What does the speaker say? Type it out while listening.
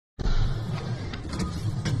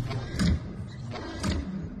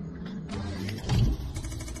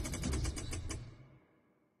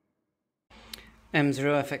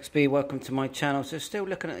M0FXB, welcome to my channel. So still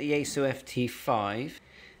looking at the YAESU FT5,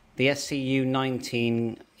 the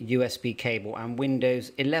SCU19 USB cable and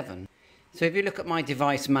Windows 11. So if you look at my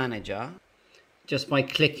device manager, just by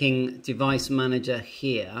clicking device manager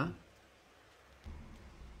here,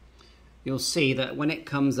 you'll see that when it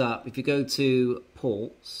comes up, if you go to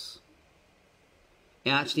ports, it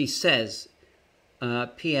actually says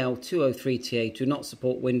PL203TA do not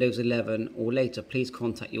support Windows 11 or later, please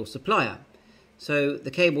contact your supplier. So the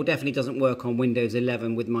cable definitely doesn't work on Windows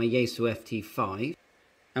 11 with my YAESU FT5.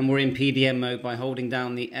 And we're in PDM mode by holding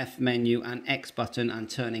down the F menu and X button and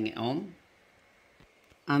turning it on.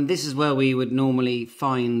 And this is where we would normally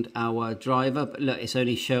find our driver, but look, it's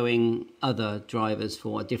only showing other drivers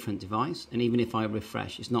for a different device. And even if I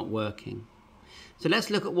refresh, it's not working. So let's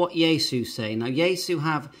look at what YAESU say. Now YAESU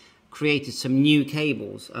have created some new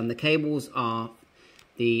cables, and the cables are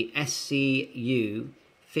the SCU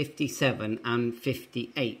 57 and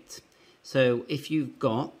 58. So if you've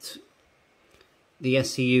got the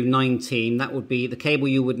SCU19, that would be the cable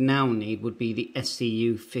you would now need would be the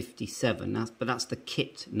SCU57. But that's the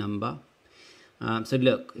kit number. So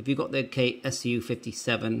look, if you've got the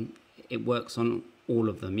SCU57, it works on all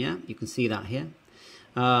of them. Yeah, you can see that here.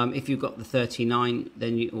 If you've got the 39,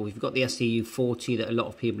 then or if you've got the SCU40 that a lot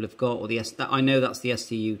of people have got, or I know that's the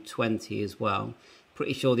SCU20 as well.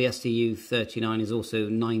 Pretty sure the SCU39 is also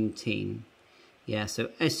 19. Yeah, so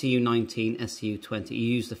SCU19, SCU20, you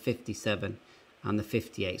use the 57 and the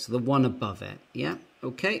 58, so the one above it. Yeah,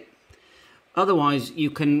 okay. Otherwise, you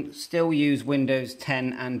can still use Windows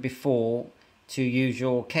 10 and before to use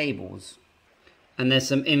your cables. And there's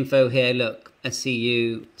some info here, look,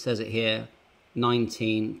 SCU says it here,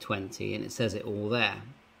 1920, and it says it all there.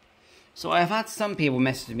 So I've had some people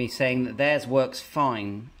message me saying that theirs works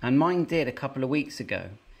fine, and mine did a couple of weeks ago,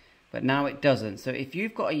 but now it doesn't. So if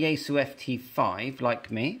you've got a YAESU FT5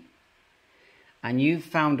 like me, and you've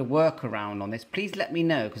found a workaround on this, please let me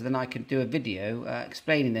know, because then I can do a video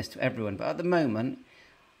explaining this to everyone. But at the moment,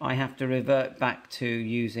 I have to revert back to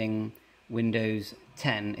using Windows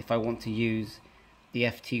 10 if I want to use the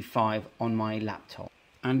FT5 on my laptop.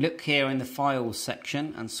 And look here in the files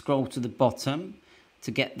section and scroll to the bottom to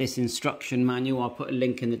get this instruction manual. I'll put a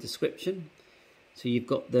link in the description. So you've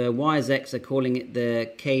got the YAESU, they're calling it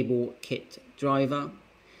the cable kit driver,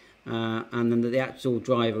 and then the actual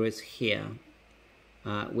driver is here,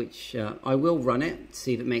 which I will run it to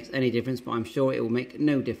see if it makes any difference, but I'm sure it will make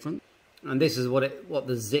no difference. And this is what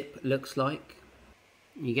the zip looks like.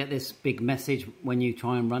 You get this big message when you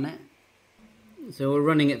try and run it. So we're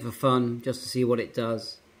running it for fun, just to see what it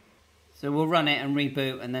does. So we'll run it and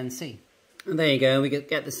reboot and then see. And there you go, we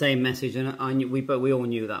get the same message, and we all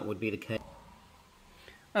knew that would be the case.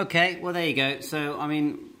 Okay, well there you go. So I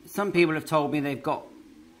mean, some people have told me they've got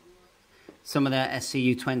some of their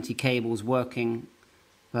SCU20 cables working,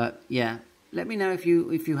 but yeah, let me know if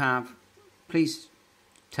you have. Please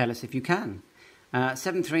tell us if you can.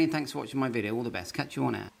 7-3, and thanks for watching my video. All the best. Catch you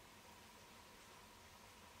on air.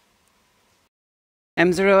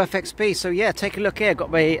 M0FXB, so yeah, take a look here.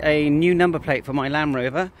 Got a new number plate for my Land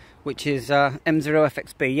Rover, which is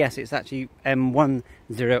M0FXB. Yes, it's actually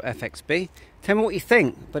M10FXB. Tell me what you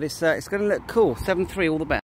think, but it's going to look cool. 7-3, all the best.